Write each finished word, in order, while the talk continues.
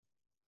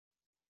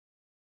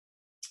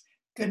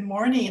Good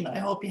morning. I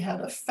hope you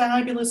had a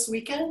fabulous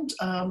weekend.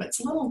 It's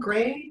a little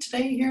gray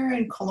today here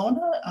in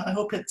Kelowna. I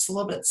hope it's a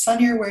little bit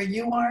sunnier where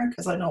you are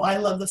because I know I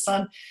love the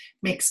sun.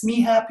 Makes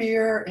me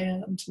happier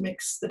and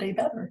makes the day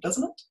better,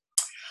 doesn't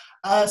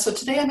it? So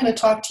today I'm going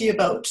to talk to you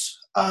about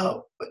uh,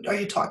 are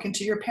you talking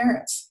to your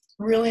parents?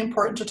 Really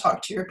important to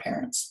talk to your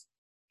parents.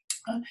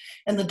 Uh,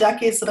 in the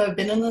decades that I've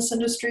been in this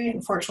industry,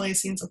 unfortunately, I've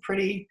seen some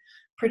pretty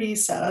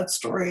sad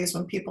stories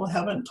when people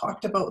haven't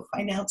talked about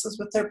finances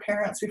with their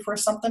parents before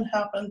something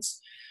happens.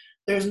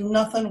 There's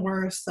nothing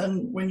worse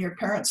than when your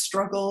parent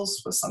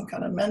struggles with some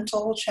kind of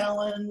mental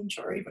challenge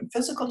or even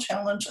physical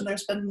challenge, and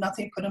there's been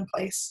nothing put in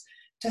place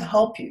to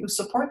help you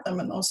support them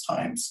in those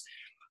times.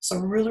 So,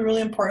 really,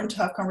 really important to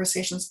have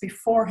conversations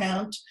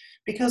beforehand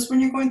because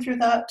when you're going through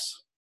that,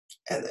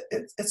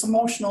 it's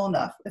emotional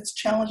enough, it's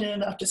challenging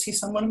enough to see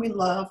someone we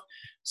love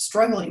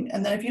struggling.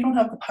 And then if you don't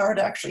have the power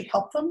to actually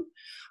help them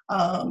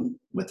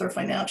with their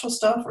financial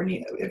stuff, or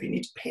if you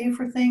need to pay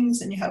for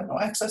things and you have no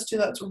access to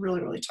that, it's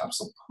really, really tough.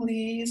 So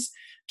please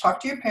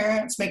talk to your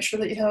parents, make sure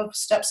that you have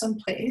steps in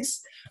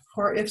place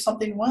for if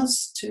something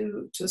was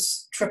to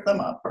just trip them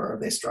up or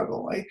they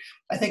struggle.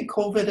 I think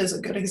COVID is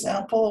a good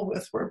example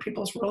with where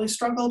people's really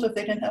struggled if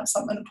they didn't have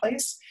something in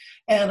place.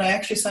 And I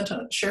actually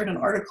shared an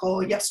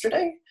article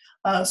yesterday,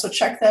 so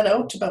check that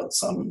out about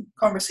some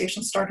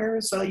conversation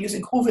starters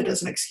using COVID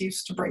as an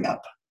excuse to bring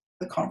up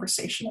the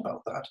conversation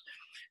about that.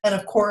 And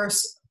of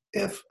course,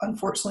 if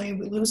unfortunately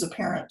we lose a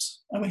parent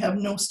and we have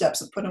no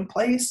steps put in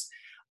place,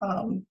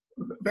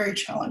 very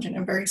challenging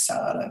and very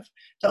sad. I've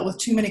dealt with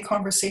too many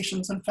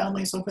conversations and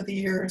families over the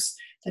years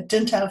that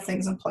didn't have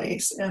things in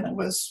place, and it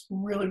was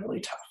really,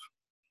 really tough.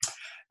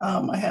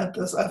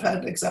 I've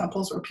had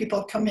examples where people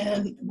have come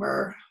in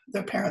where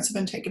their parents have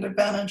been taken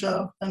advantage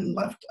of and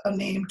left a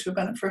name to a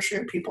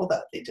beneficiary of people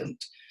that they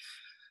didn't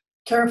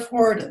care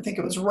for, didn't think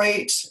it was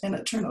right, and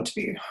it turned out to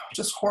be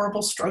just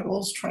horrible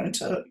struggles trying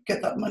to get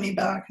that money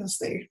back as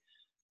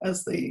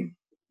the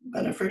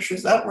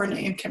beneficiaries that were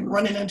named came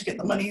running in to get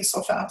the money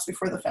so fast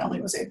before the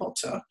family was able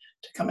to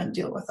come and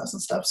deal with us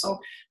and stuff. So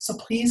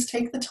please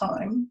take the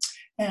time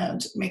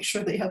and make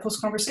sure that you have those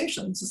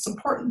conversations. It's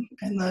important.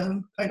 And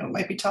I know it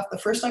might be tough the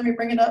first time you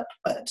bring it up,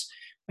 but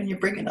when you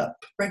bring it up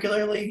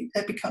regularly,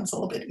 it becomes a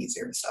little bit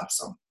easier and stuff.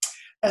 So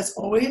as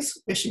always,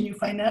 wishing you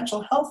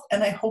financial health,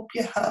 and I hope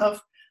you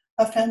have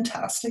a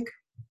fantastic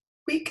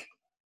week.